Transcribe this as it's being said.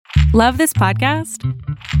Love this podcast?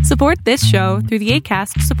 Support this show through the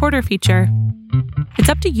Acast supporter feature. It's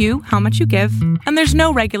up to you how much you give, and there's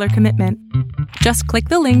no regular commitment. Just click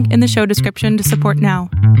the link in the show description to support now.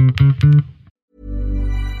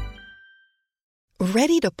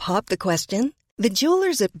 Ready to pop the question? The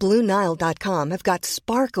jewelers at BlueNile.com have got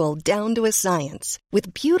sparkle down to a science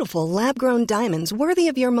with beautiful lab-grown diamonds worthy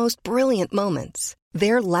of your most brilliant moments.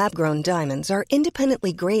 Their lab-grown diamonds are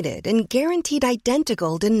independently graded and guaranteed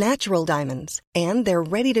identical to natural diamonds, and they're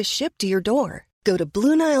ready to ship to your door. Go to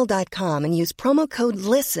BlueNile.com and use promo code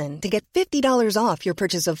LISTEN to get $50 off your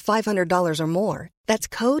purchase of $500 or more. That's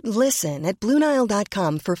code LISTEN at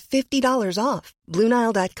BlueNile.com for $50 off.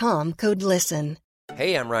 BlueNile.com, code LISTEN.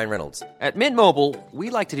 Hey, I'm Ryan Reynolds. At Mint Mobile,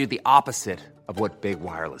 we like to do the opposite of what Big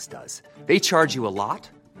Wireless does. They charge you a lot,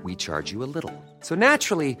 we charge you a little. So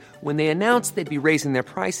naturally, when they announced they'd be raising their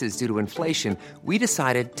prices due to inflation, we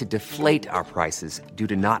decided to deflate our prices due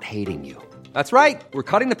to not hating you. That's right. We're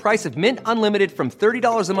cutting the price of Mint Unlimited from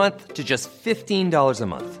 $30 a month to just $15 a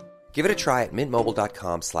month. Give it a try at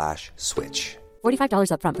mintmobile.com/switch.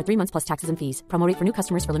 $45 up front for 3 months plus taxes and fees. Promo rate for new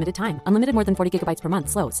customers for limited time. Unlimited more than 40 gigabytes per month.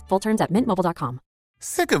 Slows full terms at mintmobile.com.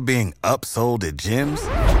 Sick of being upsold at gyms?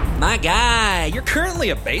 My guy, you're currently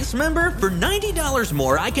a base member? For $90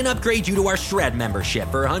 more, I can upgrade you to our Shred membership.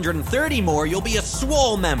 For $130 more, you'll be a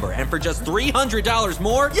Swole member. And for just $300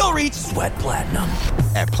 more, you'll reach Sweat Platinum.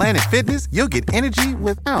 At Planet Fitness, you'll get energy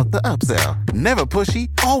without the upsell. Never pushy,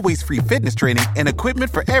 always free fitness training and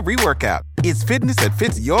equipment for every workout. It's fitness that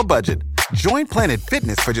fits your budget. Join Planet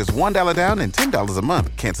Fitness for just $1 down and $10 a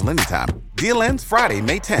month. Cancel anytime. Deal ends Friday,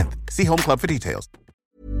 May 10th. See Home Club for details.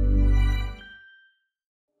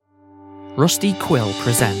 Rusty Quill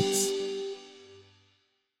presents.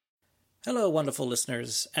 Hello, wonderful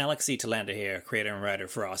listeners. Alex E. Talander here, creator and writer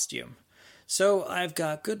for Ostium. So, I've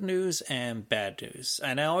got good news and bad news.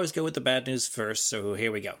 And I always go with the bad news first, so here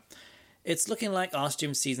we go. It's looking like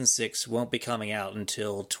Ostium Season 6 won't be coming out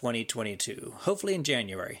until 2022, hopefully in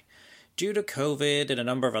January. Due to COVID and a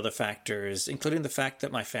number of other factors, including the fact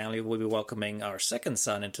that my family will be welcoming our second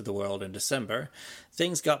son into the world in December,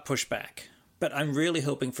 things got pushed back. But I'm really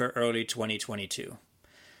hoping for early 2022.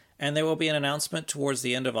 And there will be an announcement towards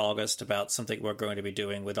the end of August about something we're going to be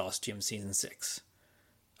doing with Ostium Season 6.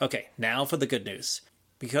 Okay, now for the good news.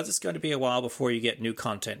 Because it's going to be a while before you get new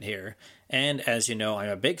content here, and as you know,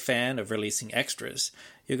 I'm a big fan of releasing extras,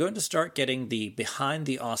 you're going to start getting the Behind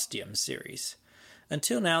the Ostium series.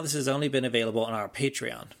 Until now, this has only been available on our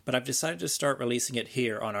Patreon, but I've decided to start releasing it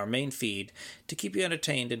here on our main feed to keep you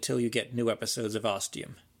entertained until you get new episodes of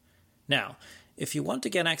Ostium. Now, if you want to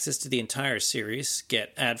get access to the entire series,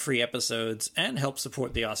 get ad-free episodes, and help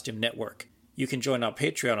support the Ostium network, you can join our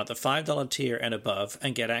Patreon at the $5 tier and above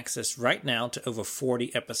and get access right now to over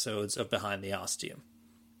 40 episodes of Behind the Ostium.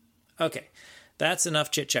 Okay, that's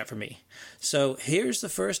enough chit-chat for me. So here's the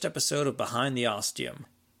first episode of Behind the Ostium.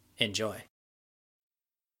 Enjoy.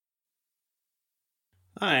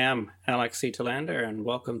 Hi, I'm Alex E. Talander, and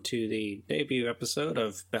welcome to the debut episode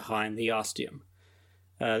of Behind the Ostium.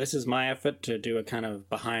 This is my effort to do a kind of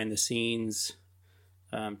behind-the-scenes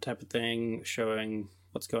type of thing, showing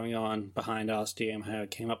what's going on behind Ostium, how I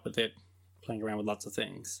came up with it, playing around with lots of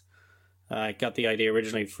things. I got the idea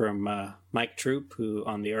originally from Mike Troop, who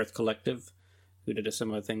on the Earth Collective, who did a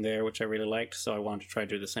similar thing there, which I really liked, so I wanted to try to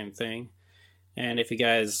do the same thing. And if you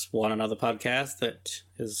guys want another podcast that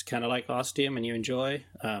is kind of like Ostium and you enjoy,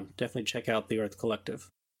 definitely check out the Earth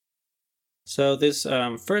Collective. So this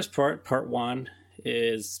first part 1,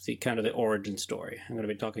 is the kind of the origin story. I'm going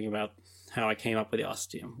to be talking about how I came up with the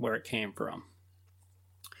Ostium, where it came from.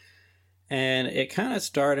 And it kind of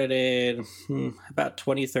started in about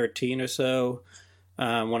 2013 or so,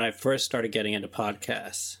 when I first started getting into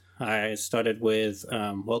podcasts. I started with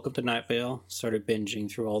Welcome to Night Vale, started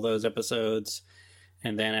binging through all those episodes,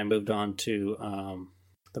 and then I moved on to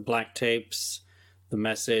the Black Tapes, The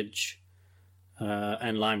Message,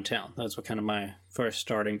 and Limetown. Those were kind of my first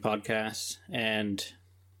starting podcasts. And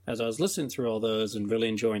as I was listening through all those and really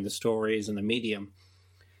enjoying the stories and the medium,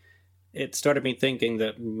 it started me thinking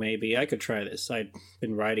that maybe I could try this. I'd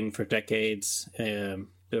been writing for decades,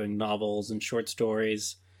 doing novels and short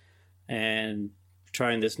stories, and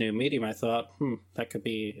trying this new medium, I thought, that could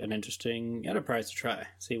be an interesting enterprise to try,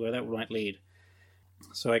 see where that might lead.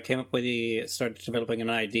 So I came up with started developing an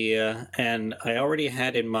idea, and I already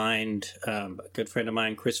had in mind a good friend of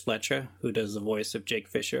mine, Chris Fletcher, who does the voice of Jake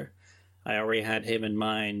Fisher. I already had him in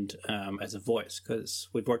mind as a voice, because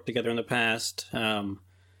we've worked together in the past,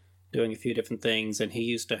 doing a few different things, and he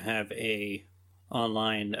used to have a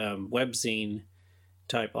online webzine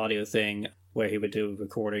type audio thing where he would do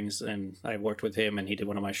recordings, and I worked with him, and he did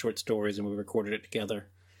one of my short stories, and we recorded it together.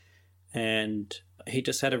 And he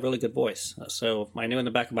just had a really good voice. So I knew in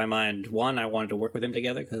the back of my mind, one, I wanted to work with him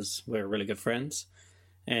together because we're really good friends.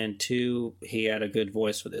 And two, he had a good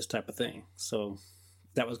voice for this type of thing. So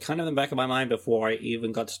that was kind of in the back of my mind before I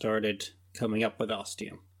even got started coming up with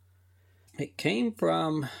Ostium. It came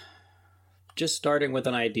from just starting with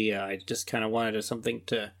an idea. I just kind of wanted something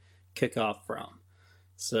to kick off from.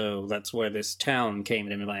 So that's where this town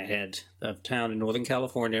came into my head. A town in Northern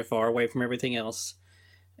California, far away from everything else.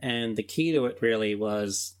 And the key to it really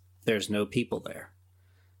was there's no people there.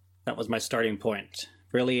 That was my starting point.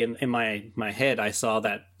 Really, in my head, I saw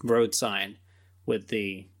that road sign with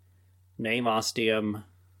the name Ostium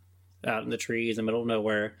out in the trees in the middle of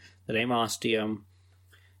nowhere, the name Ostium,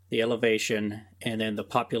 the elevation, and then the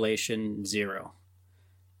population 0.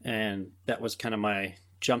 And that was kind of my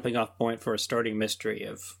jumping off point for a starting mystery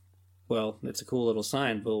of, well, it's a cool little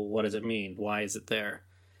sign, but what does it mean? Why is it there?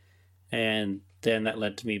 And then that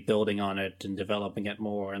led to me building on it and developing it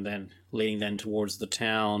more, and then leading then towards the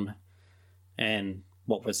town and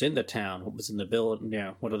what was in the town, what was in the building,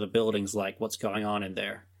 what are the buildings like, what's going on in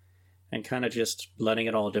there, and kind of just letting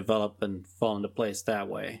it all develop and fall into place that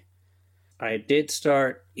way. I did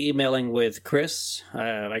start emailing with Chris.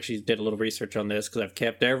 I actually did a little research on this because I've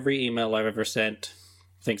kept every email I've ever sent.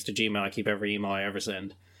 Thanks to Gmail, I keep every email I ever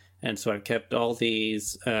send. And so I've kept all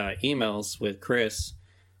these emails with Chris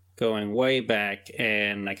going way back,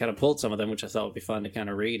 and I kind of pulled some of them, which I thought would be fun to kind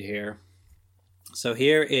of read here. So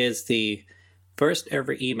here is the first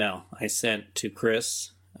ever email I sent to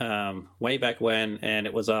Chris way back when, and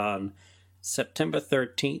it was on September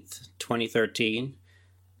 13th, 2013,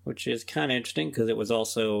 which is kind of interesting because it was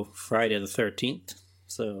also Friday the 13th,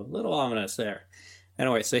 so a little ominous there.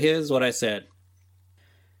 Anyway, so here's what I said.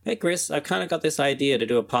 Hey Chris, I've kind of got this idea to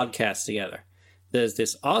do a podcast together. There's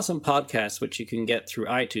this awesome podcast which you can get through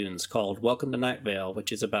iTunes called Welcome to Night Vale,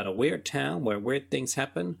 which is about a weird town where weird things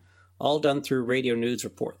happen, all done through radio news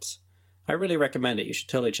reports. I really recommend it. You should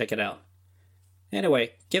totally check it out.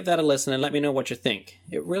 Anyway, give that a listen and let me know what you think.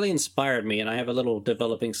 It really inspired me, and I have a little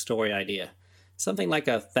developing story idea. Something like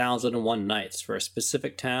 1,001 Nights for a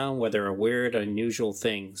specific town where there are weird, unusual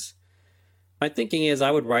things. My thinking is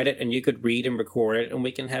I would write it and you could read and record it, and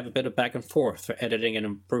we can have a bit of back and forth for editing and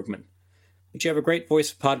improvement. But you have a great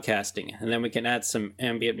voice for podcasting, and then we can add some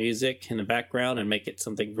ambient music in the background and make it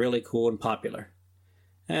something really cool and popular.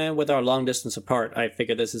 And with our long distance apart, I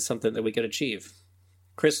figure this is something that we could achieve.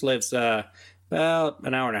 Chris lives about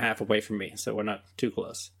an hour and a half away from me, so we're not too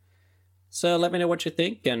close. So let me know what you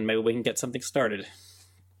think, and maybe we can get something started.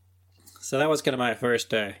 So that was kind of my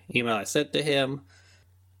first email I sent to him.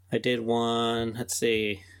 I did one,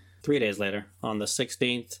 3 days later, on the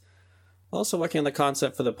 16th. Also working on the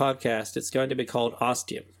concept for the podcast. It's going to be called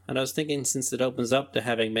Ostium, and I was thinking since it opens up to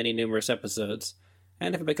having many numerous episodes,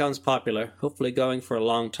 and if it becomes popular, hopefully going for a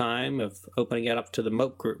long time, of opening it up to the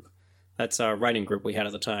Moat group. That's our writing group we had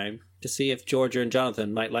at the time, to see if Georgia and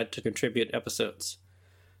Jonathan might like to contribute episodes.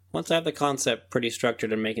 Once I have the concept pretty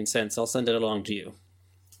structured and making sense, I'll send it along to you.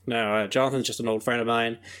 Now, Jonathan's just an old friend of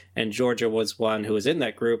mine, and Georgia was one who was in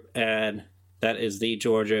that group, and that is the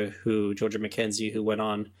Georgia McKenzie, who went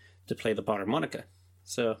on to play the part of Monica.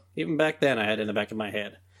 So even back then I had it in the back of my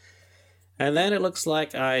head. And then it looks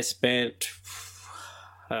like I spent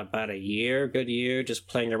about a good year just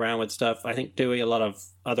playing around with stuff. I think doing a lot of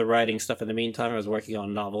other writing stuff in the meantime. I was working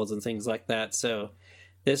on novels and things like that. So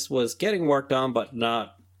this was getting worked on, but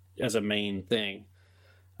not as a main thing.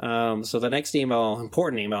 So the next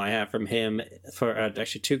important email I have from him,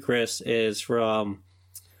 to Chris, is from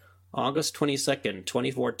August 22nd,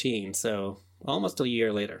 2014. So almost a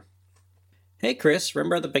year later. Hey Chris,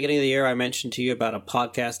 remember at the beginning of the year I mentioned to you about a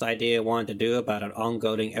podcast idea I wanted to do about an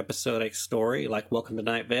ongoing episodic story like Welcome to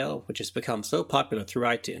Night Vale, which has become so popular through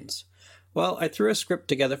iTunes? Well, I threw a script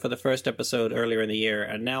together for the first episode earlier in the year,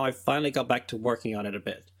 and now I've finally got back to working on it a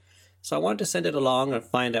bit. So I wanted to send it along and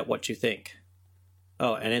find out what you think.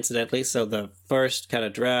 Oh, and incidentally, so the first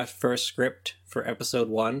script for episode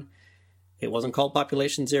 1, it wasn't called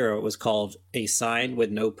Population 0, it was called A Sign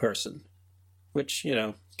with No Person. Which,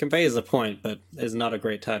 conveys the point, but is not a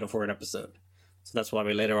great title for an episode. So that's why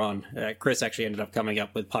we later on, Chris actually ended up coming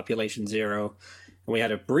up with Population 0. And we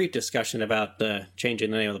had a brief discussion about changing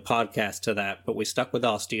the name of the podcast to that, but we stuck with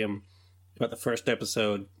Ostium, but the first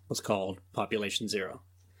episode was called Population 0.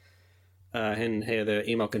 And here the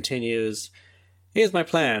email continues. Here's my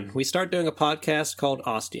plan. We start doing a podcast called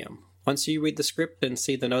Ostium. Once you read the script and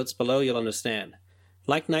see the notes below, you'll understand.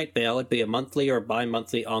 Like Night Vale, it'd be a monthly or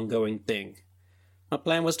bi-monthly ongoing thing. My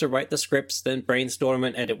plan was to write the scripts, then brainstorm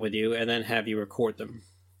and edit with you, and then have you record them.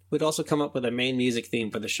 We'd also come up with a main music theme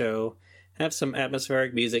for the show, have some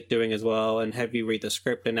atmospheric music doing as well, and have you read the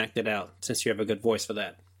script and act it out, since you have a good voice for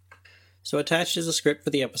that. So attached is a script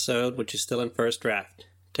for the episode, which is still in first draft.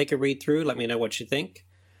 Take a read through, let me know what you think.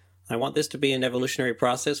 I want this to be an evolutionary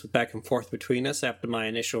process with back and forth between us after my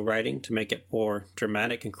initial writing to make it more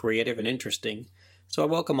dramatic and creative and interesting, so I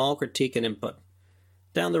welcome all critique and input.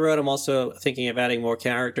 Down the road, I'm also thinking of adding more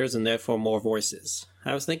characters and therefore more voices.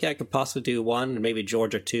 I was thinking I could possibly do one, and maybe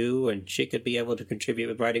George or two, and she could be able to contribute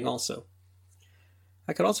with writing also.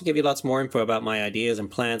 I could also give you lots more info about my ideas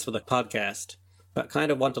and plans for the podcast, but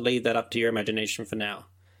kind of want to leave that up to your imagination for now.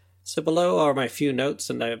 So below are my few notes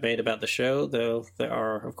that I've made about the show, though there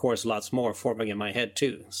are, of course, lots more forming in my head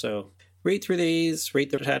too. So read through these,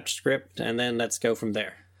 read the attached script, and then let's go from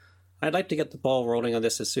there. I'd like to get the ball rolling on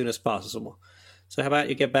this as soon as possible. So how about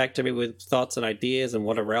you get back to me with thoughts and ideas and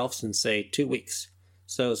whatever else in, say, 2 weeks.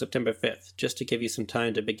 So September 5th, just to give you some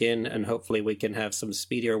time to begin, and hopefully we can have some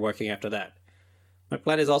speedier working after that. My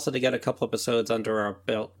plan is also to get a couple episodes under our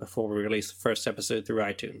belt before we release the first episode through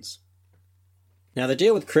iTunes. Now, the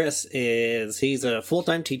deal with Chris is he's a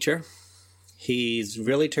full-time teacher. He's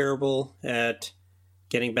really terrible at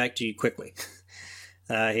getting back to you quickly.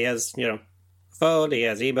 He has, a phone, he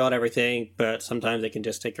has email and everything, but sometimes it can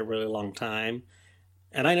just take a really long time.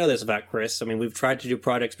 And I know this about Chris. I mean, we've tried to do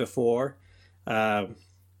projects before.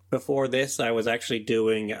 Before this, I was actually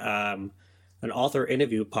doing an author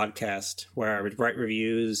interview podcast where I would write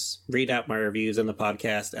reviews, read out my reviews in the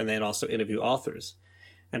podcast, and then also interview authors.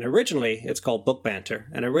 And originally, it's called Book Banter.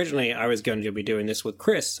 And originally, I was going to be doing this with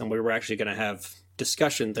Chris, and we were actually going to have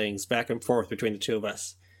discussion things back and forth between the two of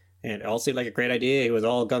us. And it all seemed like a great idea. He was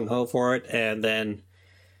all gung-ho for it, and then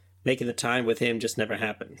making the time with him just never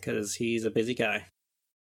happened, because he's a busy guy.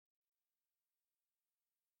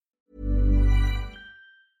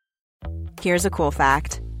 Here's a cool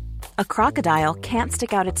fact. A crocodile can't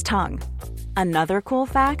stick out its tongue. Another cool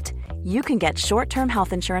fact, you can get short-term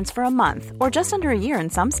health insurance for a month or just under a year in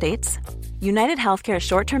some states. United Healthcare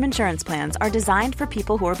short-term insurance plans are designed for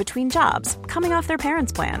people who are between jobs, coming off their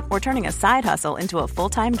parents' plan, or turning a side hustle into a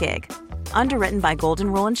full-time gig. Underwritten by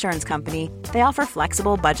Golden Rule Insurance Company, they offer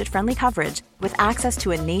flexible, budget-friendly coverage with access to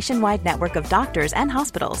a nationwide network of doctors and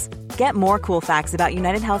hospitals. Get more cool facts about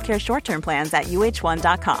United Healthcare short-term plans at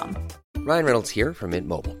uh1.com. Ryan Reynolds here from Mint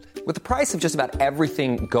Mobile. With the price of just about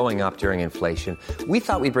everything going up during inflation, we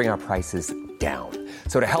thought we'd bring our prices down.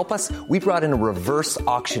 So to help us, we brought in a reverse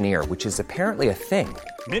auctioneer, which is apparently a thing.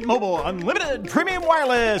 Mint Mobile Unlimited Premium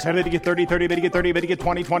Wireless. How to get 30, 30, bit to get 30, bit to get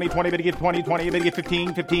 20, 20, 20, bit to get 20, 20, bit to get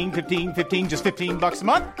 15, 15, 15, 15, just $15 a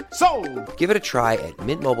month? Sold! Give it a try at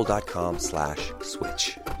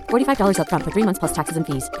mintmobile.com/switch. $45 up front for 3 months plus taxes and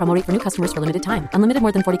fees. Promo rate for new customers for limited time. Unlimited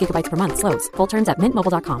more than 40 gigabytes per month. Slows full terms at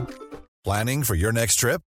mintmobile.com. Planning for your next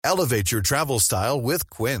trip? Elevate your travel style with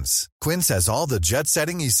Quince. Quince has all the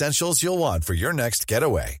jet-setting essentials you'll want for your next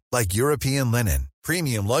getaway, like European linen,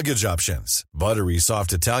 premium luggage options, buttery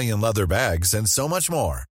soft Italian leather bags, and so much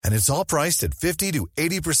more. And it's all priced at 50 to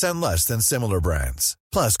 80% less than similar brands.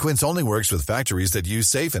 Plus, Quince only works with factories that use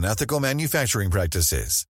safe and ethical manufacturing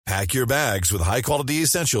practices. Pack your bags with high-quality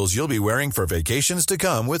essentials you'll be wearing for vacations to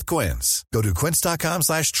come with Quince. Go to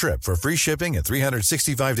quince.com/trip for free shipping and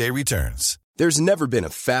 365-day returns. There's never been a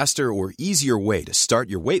faster or easier way to start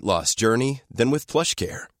your weight loss journey than with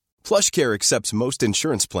PlushCare. PlushCare accepts most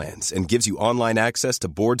insurance plans and gives you online access to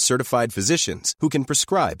board-certified physicians who can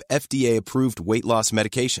prescribe FDA-approved weight loss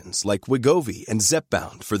medications like Wegovy and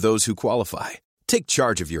Zepbound for those who qualify. Take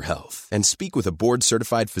charge of your health and speak with a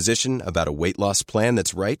board-certified physician about a weight loss plan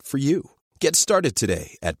that's right for you. Get started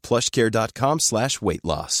today at plushcare.com/weight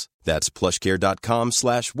loss. That's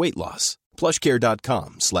plushcare.com/weight loss.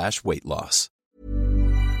 plushcare.com/weight loss.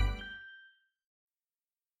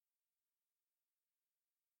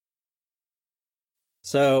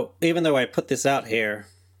 So, even though I put this out here,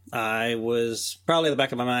 I was probably in the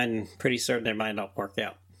back of my mind pretty certain it might not work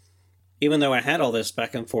out. Even though I had all this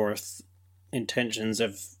back and forth intentions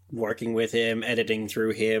of working with him, editing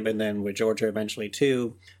through him, and then with Georgia eventually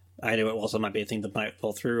too, I knew it also might be a thing that might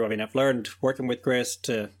fall through. I mean, I've learned working with Chris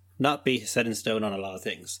to not be set in stone on a lot of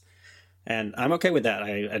things. And I'm okay with that. I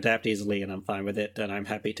adapt easily and I'm fine with it. And I'm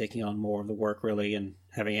happy taking on more of the work, really, and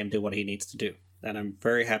having him do what he needs to do. And I'm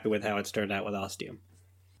very happy with how it's turned out with Ostium.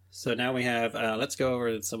 So now we have, let's go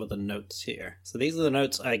over some of the notes here. So these are the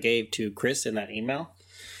notes I gave to Chris in that email,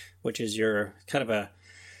 which is your kind of a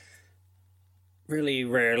really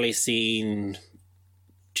rarely seen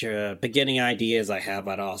beginning ideas I have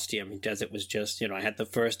about Ostium, because it was just, I had the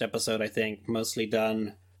first episode, I think, mostly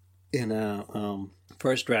done, in a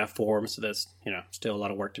first draft form, so there's still a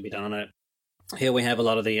lot of work to be done on it. Here we have a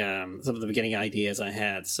lot of the some of the beginning ideas I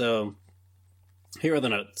had. So here are the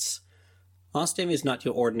notes. Ostium is not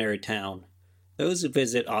your ordinary town. Those who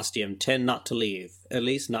visit Ostium tend not to leave, at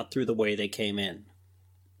least not through the way they came in.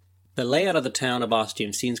 The layout of the town of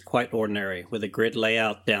Ostium seems quite ordinary, with a grid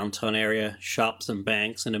layout downtown area, shops and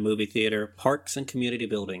banks and a movie theater, parks and community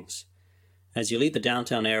buildings. As you leave the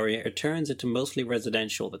downtown area, it turns into mostly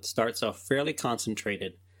residential that starts off fairly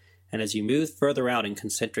concentrated, and as you move further out in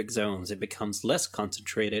concentric zones, it becomes less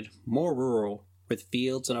concentrated, more rural, with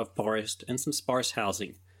fields and a forest and some sparse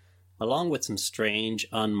housing, along with some strange,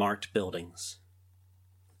 unmarked buildings.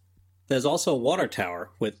 There's also a water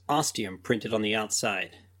tower with Ostium printed on the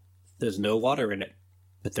outside. There's no water in it,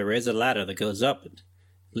 but there is a ladder that goes up it,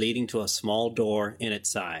 leading to a small door in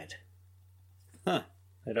its side. Huh.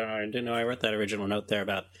 I didn't know I wrote that original note there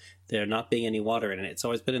about there not being any water in it. It's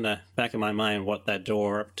always been in the back of my mind what that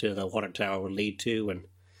door up to the water tower would lead to, and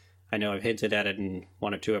I know I've hinted at it in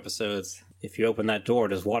 1 or 2 episodes. If you open that door,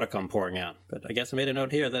 does water come pouring out? But I guess I made a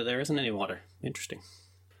note here that there isn't any water. Interesting.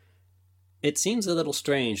 It seems a little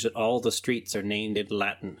strange that all the streets are named in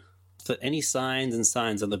Latin, that any signs and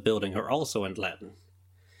signs on the building are also in Latin.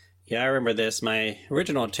 Yeah, I remember this. My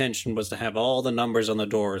original intention was to have all the numbers on the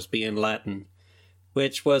doors be in Latin,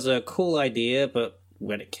 which was a cool idea, but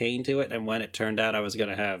when it came to it and when it turned out I was going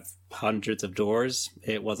to have hundreds of doors,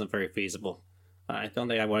 it wasn't very feasible. I don't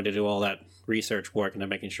think I wanted to do all that research work into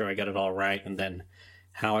making sure I got it all right and then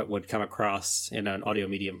how it would come across in an audio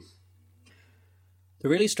medium. The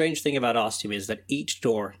really strange thing about Ostium is that each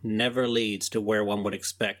door never leads to where one would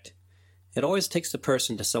expect. It always takes the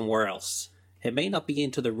person to somewhere else. It may not be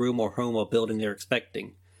into the room or home or building they're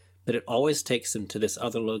expecting, but it always takes them to this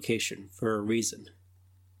other location for a reason.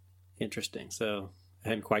 Interesting. So I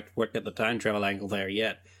hadn't quite worked at the time travel angle there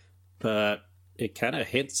yet, but it kind of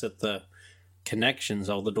hints at the connections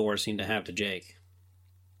all the doors seem to have to Jake.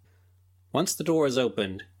 Once the door is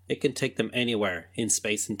opened, it can take them anywhere in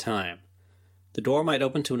space and time. The door might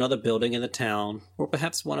open to another building in the town, or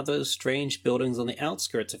perhaps one of those strange buildings on the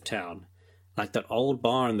outskirts of town, like that old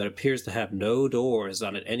barn that appears to have no doors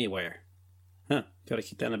on it anywhere. Gotta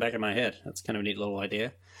keep that in the back of my head. That's kind of a neat little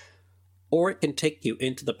idea. Or it can take you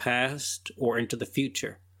into the past, or into the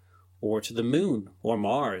future, or to the moon, or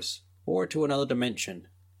Mars, or to another dimension,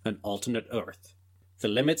 an alternate Earth. The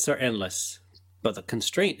limits are endless, but the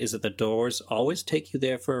constraint is that the doors always take you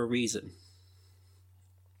there for a reason.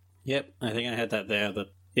 Yep, I think I had that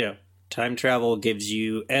there. Time travel gives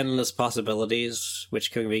you endless possibilities,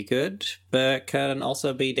 which can be good, but can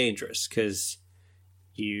also be dangerous, because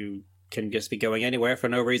you can just be going anywhere for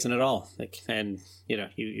no reason at all.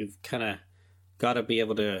 You've kind of got to be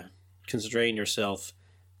able to constrain yourself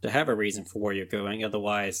to have a reason for where you're going,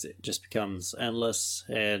 otherwise it just becomes endless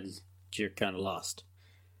and you're kind of lost.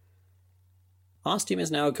 Ostium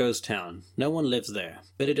is now a ghost town. No one lives there,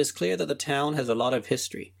 but it is clear that the town has a lot of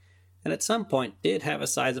history, and at some point did have a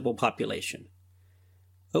sizable population.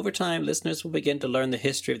 Over time, listeners will begin to learn the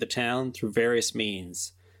history of the town through various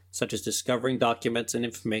means, such as discovering documents and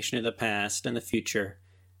information in the past and the future,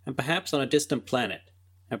 and perhaps on a distant planet,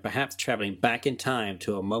 and perhaps traveling back in time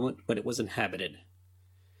to a moment when it was inhabited.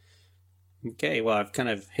 Okay, well, I've kind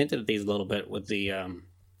of hinted at these a little bit with the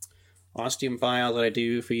Ostium file that I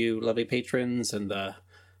do for you lovely patrons, and the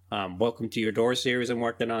Welcome to Your Door series I'm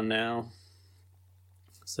working on now.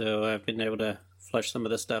 So I've been able to flesh some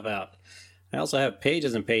of this stuff out. I also have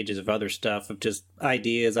pages and pages of other stuff, of just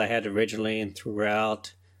ideas I had originally and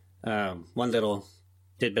throughout. One little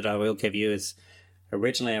tidbit I will give you is,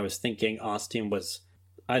 originally I was thinking Ostium was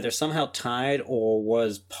either somehow tied or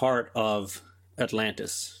was part of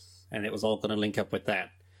Atlantis, and it was all going to link up with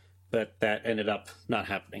that. But that ended up not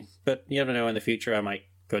happening. But you never know, in the future I might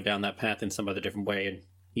go down that path in some other different way and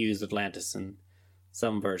use Atlantis in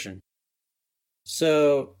some version.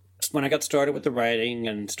 So when I got started with the writing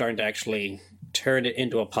and starting to actually turn it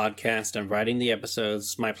into a podcast and writing the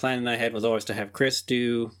episodes, my plan in my head was always to have Chris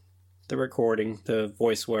do the recording, the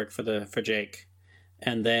voice work for Jake.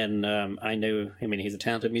 And then he's a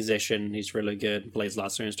talented musician, he's really good, plays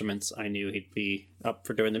lots of instruments. I knew he'd be up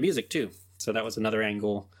for doing the music too. So that was another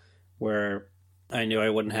angle where I knew I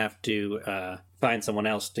wouldn't have to find someone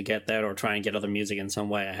else to get that or try and get other music in some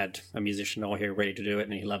way. I had a musician all here ready to do it,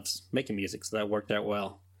 and he loves making music, so that worked out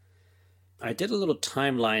well. I did a little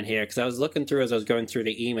timeline here, because I was looking through as I was going through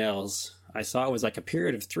the emails. I saw it was like a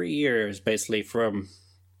period of 3 years, basically, from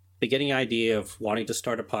beginning idea of wanting to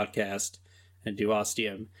start a podcast and do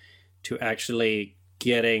Ostium to actually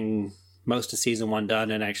getting most of season 1 done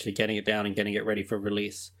and actually getting it down and getting it ready for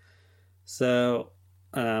release. So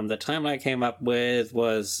The timeline I came up with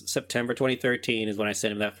was September 2013 is when I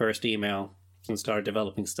sent him that first email and started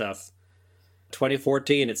developing stuff.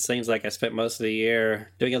 2014, it seems like I spent most of the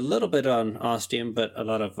year doing a little bit on Ostium, but a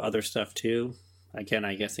lot of other stuff too. Again,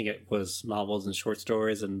 I guessing it was novels and short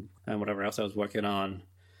stories and whatever else I was working on.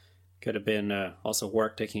 Could have been also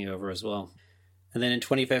work taking over as well. And then in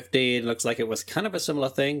 2015, it looks like it was kind of a similar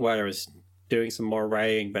thing where I was doing some more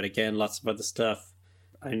writing, but again, lots of other stuff.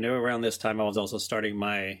 I knew around this time I was also starting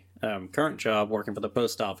my current job working for the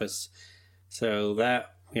post office. So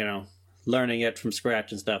that, learning it from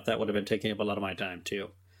scratch and stuff, that would have been taking up a lot of my time too.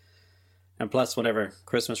 And plus, whenever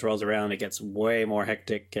Christmas rolls around, it gets way more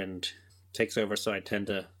hectic and takes over, so I tend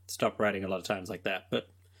to stop writing a lot of times like that. But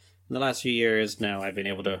in the last few years now, I've been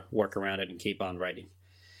able to work around it and keep on writing.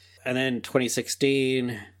 And then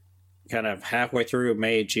 2016, kind of halfway through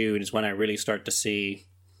May, June, is when I really start to see,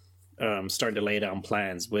 start to lay down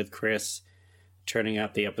plans with Chris, turning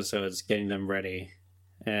out the episodes, getting them ready,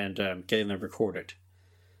 and getting them recorded.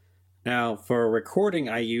 Now, for recording,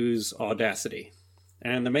 I use Audacity.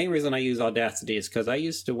 And the main reason I use Audacity is because I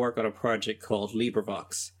used to work on a project called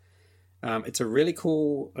LibriVox. It's a really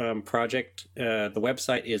cool project. The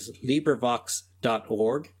website is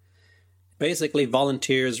LibriVox.org. Basically,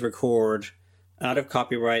 volunteers record out of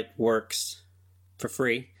copyright works for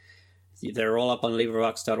free. They're all up on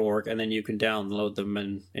LibriVox.org, and then you can download them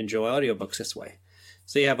and enjoy audiobooks this way.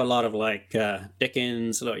 So you have a lot of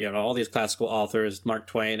Dickens, all these classical authors, Mark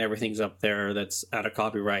Twain, everything's up there that's out of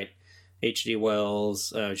copyright. H.G.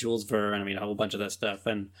 Wells, Jules Verne, a whole bunch of that stuff.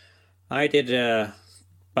 And I did a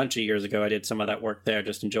bunch of years ago, I did some of that work there,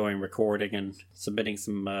 just enjoying recording and submitting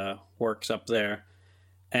some works up there.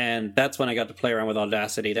 And that's when I got to play around with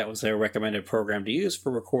Audacity. That was their recommended program to use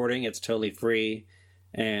for recording. It's totally free.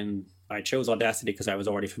 And I chose Audacity because I was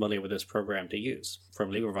already familiar with this program to use from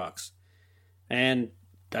LibriVox. And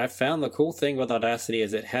I found the cool thing with Audacity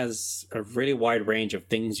is it has a really wide range of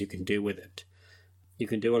things you can do with it. You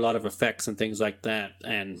can do a lot of effects and things like that.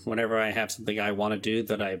 And whenever I have something I want to do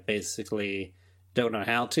that I basically don't know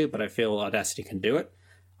how to, but I feel Audacity can do it,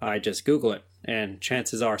 I just Google it. And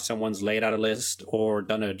chances are someone's laid out a list or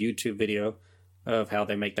done a YouTube video of how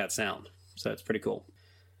they make that sound. So it's pretty cool.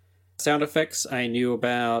 Sound effects I knew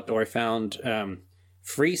about, or I found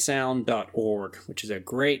freesound.org, which is a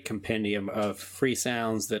great compendium of free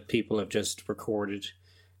sounds that people have just recorded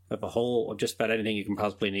of just about anything you can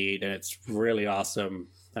possibly need. And it's really awesome.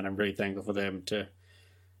 And I'm really thankful for them to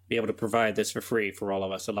be able to provide this for free for all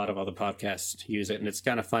of us. A lot of other podcasts use it. And it's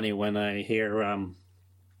kind of funny when I hear a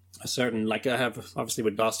certain, I have, obviously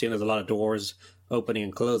with Ostium, there's a lot of doors opening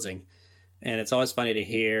and closing. And it's always funny to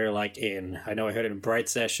hear, I know I heard it in Bright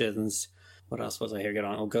Sessions. What else was I hearing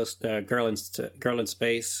on? Girl in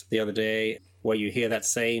Space the other day, where you hear that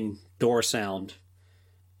same door sound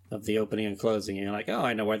of the opening and closing. And you're like, oh,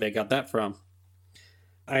 I know where they got that from.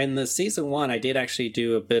 In the season 1, I did actually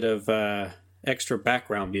do a bit of extra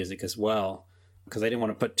background music as well, because I didn't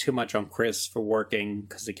want to put too much on Chris for working,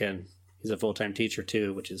 because again, he's a full-time teacher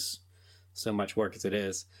too, which is so much work as it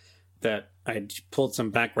is, that I pulled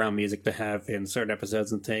some background music to have in certain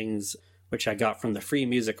episodes and things, which I got from the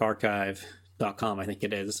freemusicarchive.com, I think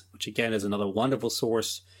it is, which again is another wonderful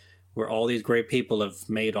source where all these great people have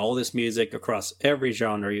made all this music across every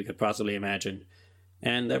genre you could possibly imagine,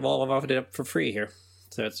 and they've all offered it up for free here.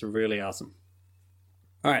 So it's really awesome.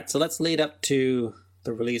 All right, so let's lead up to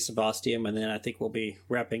the release of Ostium, and then I think we'll be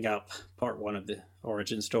wrapping up part 1 of the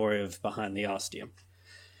origin story of Behind the Ostium.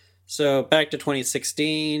 So back to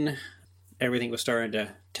 2016, everything was starting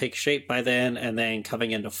to take shape by then, and then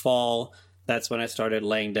coming into fall, that's when I started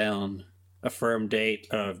laying down a firm date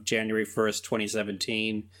of January 1st,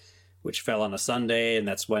 2017, which fell on a Sunday, and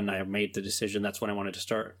that's when I made the decision. That's when I wanted to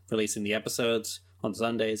start releasing the episodes on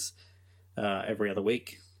Sundays every other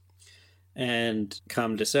week. And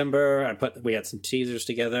come December, we had some teasers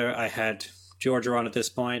together. I had Georgia on at this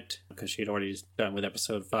point because she'd already done with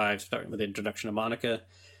episode 5, starting with the introduction of Monica.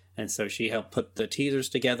 And so she helped put the teasers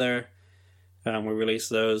together. We released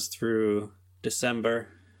those through December,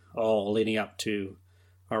 all leading up to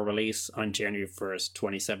our release on January 1st,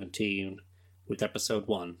 2017, with episode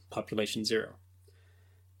 1, Population Zero,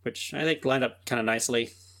 which I think lined up kind of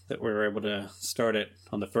nicely, that we were able to start it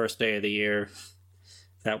on the first day of the year,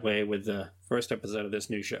 that way with the first episode of this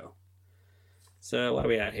new show. So what are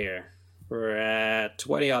we at here? We're at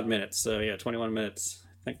 20-odd minutes, so yeah, 21 minutes.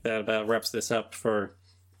 I think that about wraps this up for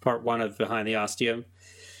part 1 of Behind the Ostium.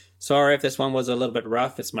 Sorry if this one was a little bit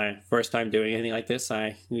rough. It's my first time doing anything like this.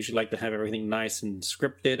 I usually like to have everything nice and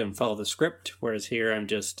scripted and follow the script, whereas here I'm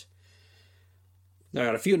just I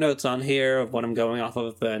got a few notes on here of what I'm going off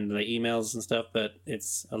of and the emails and stuff, but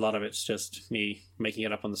a lot of it's just me making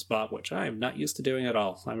it up on the spot, which I'm not used to doing at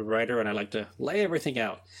all. I'm a writer and I like to lay everything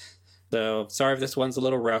out. So sorry if this one's a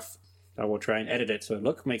little rough. I will try and edit it so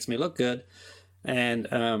it makes me look good. And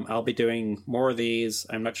I'll be doing more of these.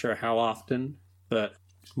 I'm not sure how often, but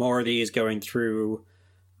more of these going through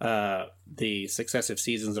the successive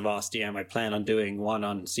seasons of Ostium. I plan on doing one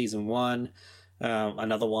on season 1,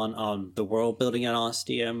 another one on the world building in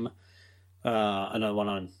Ostium, another one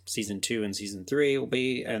on season 2 and season 3 will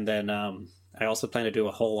be, and then I also plan to do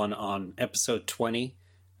a whole one on episode 20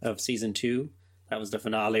 of season 2. That was the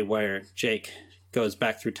finale where Jake goes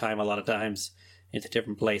back through time a lot of times into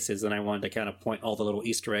different places, and I wanted to kind of point all the little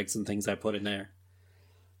Easter eggs and things I put in there.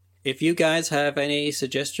 If you guys have any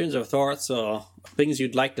suggestions or thoughts or things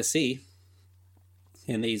you'd like to see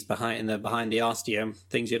in these behind the Ostium,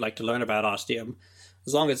 things you'd like to learn about Ostium,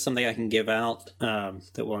 as long as it's something I can give out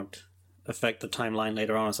that won't affect the timeline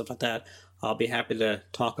later on and stuff like that, I'll be happy to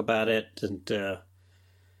talk about it and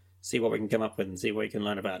see what we can come up with and see what you can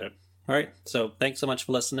learn about it. All right, so thanks so much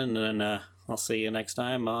for listening, and I'll see you next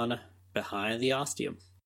time on Behind the Ostium.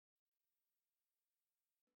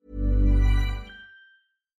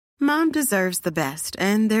 Mom deserves the best,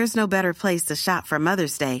 and there's no better place to shop for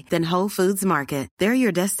Mother's Day than Whole Foods Market. They're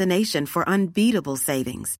your destination for unbeatable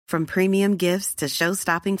savings, from premium gifts to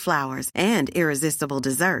show-stopping flowers and irresistible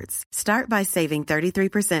desserts. Start by saving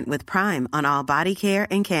 33% with Prime on all body care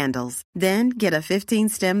and candles. Then get a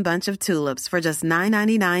 15-stem bunch of tulips for just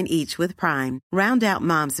 $9.99 each with Prime. Round out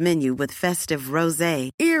Mom's menu with festive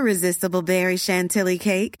rosé, irresistible berry chantilly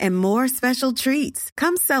cake, and more special treats.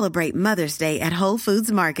 Come celebrate Mother's Day at Whole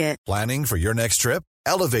Foods Market. Planning for your next trip?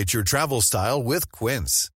 Elevate your travel style with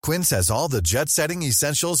Quince. Quince has all the jet-setting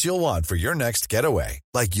essentials you'll want for your next getaway,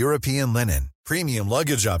 like European linen, premium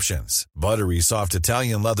luggage options, buttery soft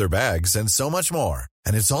Italian leather bags, and so much more.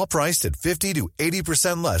 And it's all priced at 50 to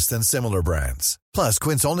 80% less than similar brands. Plus,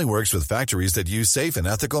 Quince only works with factories that use safe and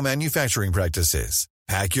ethical manufacturing practices.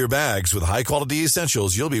 Pack your bags with high-quality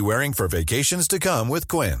essentials you'll be wearing for vacations to come with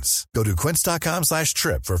Quince. Go to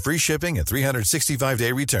quince.com/trip for free shipping and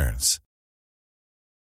 365-day returns.